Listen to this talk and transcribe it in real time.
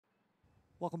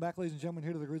Welcome back, ladies and gentlemen,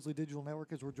 here to the Grizzly Digital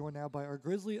Network as we're joined now by our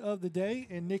Grizzly of the day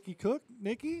and Niki Cook.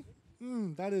 Niki,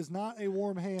 that is not a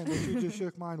warm hand that you just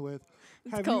shook mine with.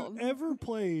 Have cold. you ever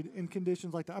played in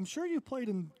conditions like that? I'm sure you played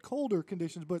in colder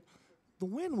conditions, but the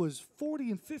wind was 40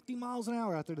 and 50 miles an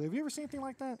hour out there today. Have you ever seen anything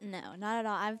like that? No, not at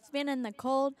all. I've been in the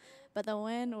cold, but the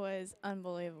wind was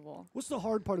unbelievable. What's the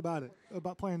hard part about it,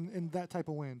 about playing in that type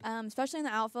of wind? Especially in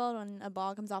the outfield when a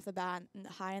ball comes off the bat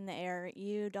high in the air,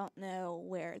 you don't know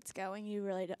where it's going. You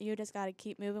really don't, you just got to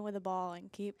keep moving with the ball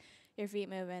and keep your feet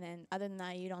moving, and other than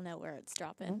that, you don't know where it's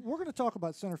dropping. We're going to talk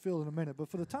about center field in a minute, but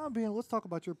for the time being, let's talk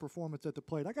about your performance at the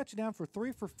plate. I got you down for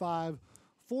 3 for 5,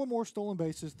 4 more stolen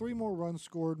bases, 3 more runs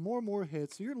scored, more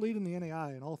hits. So you're leading the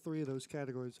NAI in all 3 of those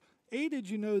categories. A, did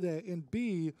you know that? And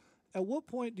B, at what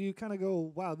point do you kind of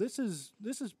go, wow, this is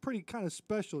pretty kind of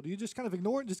special? Do you just kind of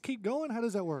ignore it and just keep going? How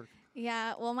does that work?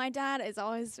 Yeah, well, my dad is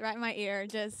always right in my ear,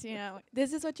 just,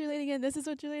 this is what you're leading in, this is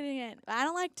what you're leading in. I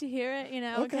don't like to hear it,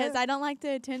 because I don't like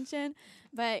the attention,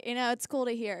 but, it's cool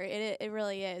to hear. It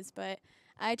really is, but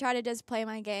I try to just play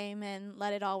my game and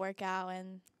let it all work out.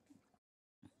 And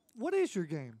what is your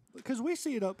game? Because we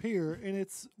see it up here, and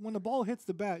it's when the ball hits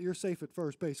the bat, you're safe at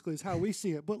first, basically, is how we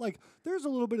see it. But, there's a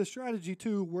little bit of strategy,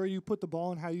 too, where you put the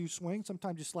ball and how you swing.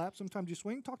 Sometimes you slap, sometimes you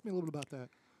swing. Talk to me a little bit about that.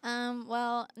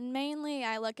 Well, mainly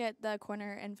I look at the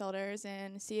corner infielders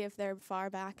and see if they're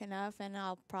far back enough, and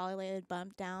I'll probably lay a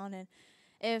bump down. And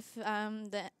if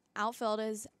the outfield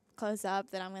is close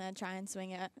up, then I'm going to try and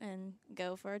swing it and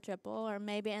go for a triple, or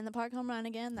maybe in the park home run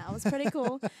again. That was pretty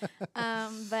cool.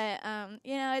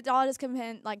 It all just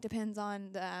depends on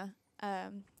the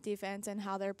defense and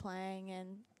how they're playing,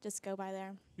 and just go by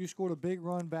there. You scored a big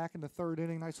run back in the 3rd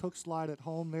inning. Nice hook slide at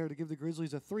home there to give the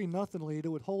Grizzlies a 3-0 lead. It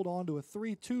would hold on to a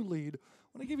 3-2 lead.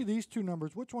 When I give you these two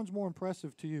numbers, which one's more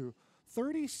impressive to you?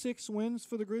 36 wins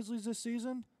for the Grizzlies this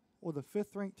season, or the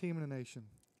 5th-ranked team in the nation?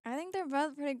 I think they're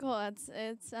both pretty cool.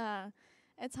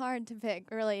 It's hard to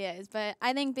pick, really is. But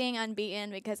I think being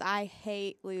unbeaten, because I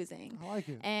hate losing. I like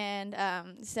it. And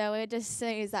so it just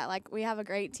says that, we have a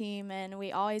great team, and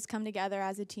we always come together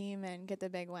as a team and get the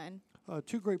big win.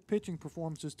 2 great pitching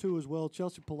performances, too, as well.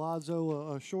 Chelsea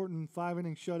Palazzo, a shortened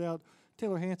 5-inning shutout.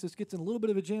 Taylor Hansis gets in a little bit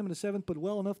of a jam in the 7th, but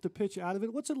well enough to pitch out of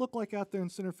it. What's it look like out there in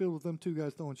center field with them 2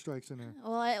 guys throwing strikes in there?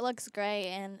 Well, it looks great,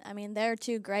 and, they're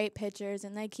 2 great pitchers,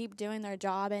 and they keep doing their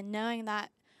job, and knowing that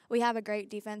we have a great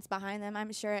defense behind them,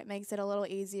 I'm sure it makes it a little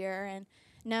easier, and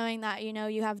knowing that,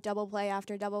 you have double play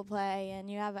after double play,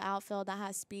 and you have an outfield that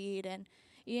has speed, and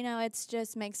it's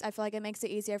just I feel like it makes it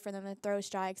easier for them to throw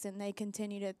strikes, and they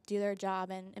continue to do their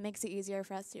job, and it makes it easier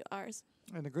for us to do ours.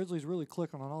 And the Grizzlies really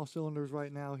clicking on all cylinders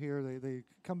right now here. They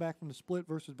come back from the split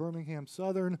versus Birmingham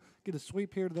Southern, get a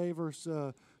sweep here today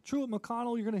versus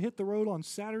Truett-McConnell. You're going to hit the road on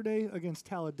Saturday against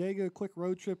Talladega, a quick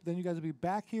road trip. Then you guys will be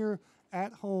back here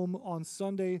at home on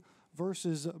Sunday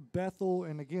versus Bethel.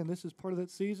 And, again, this is part of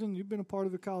that season. You've been a part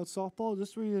of the college softball. Is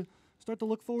this where you start to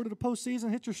look forward to the postseason,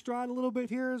 hit your stride a little bit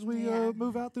here as we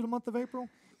move out through the month of April?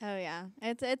 Oh, yeah.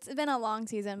 It's been a long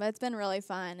season, but it's been really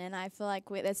fun, and I feel like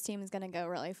this team is going to go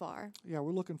really far. Yeah,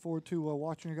 we're looking forward to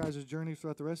watching your guys' journey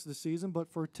throughout the rest of the season. But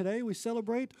for today, we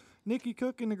celebrate Niki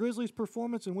Cook and the Grizzlies'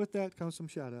 performance, and with that comes some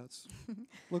shout-outs.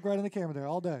 Look right in the camera there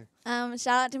all day. Shout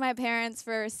out to my parents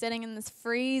for sitting in this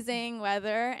freezing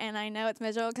weather, and I know it's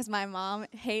miserable because my mom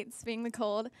hates being the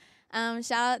cold.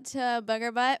 Shout out to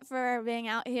Booger Butt for being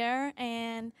out here,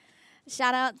 and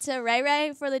shout out to Ray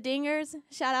Ray for the dingers.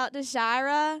 Shout out to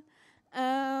Shira.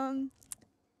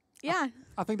 Yeah.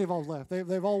 I think they've all left.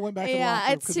 They've all went back to the locker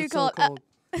room. It's too cold. So cold.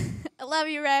 I love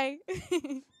you, Ray.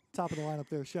 Top of the lineup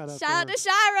there. Shout out to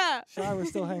Shira. Shira's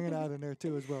still hanging out in there,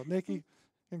 too, as well. Niki,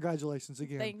 congratulations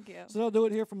again. Thank you. So they'll do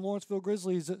it here from Lawrenceville.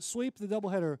 Grizzlies sweep the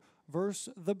doubleheader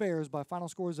versus the Bears by final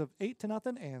scores of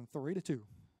 8-0 and 3-2.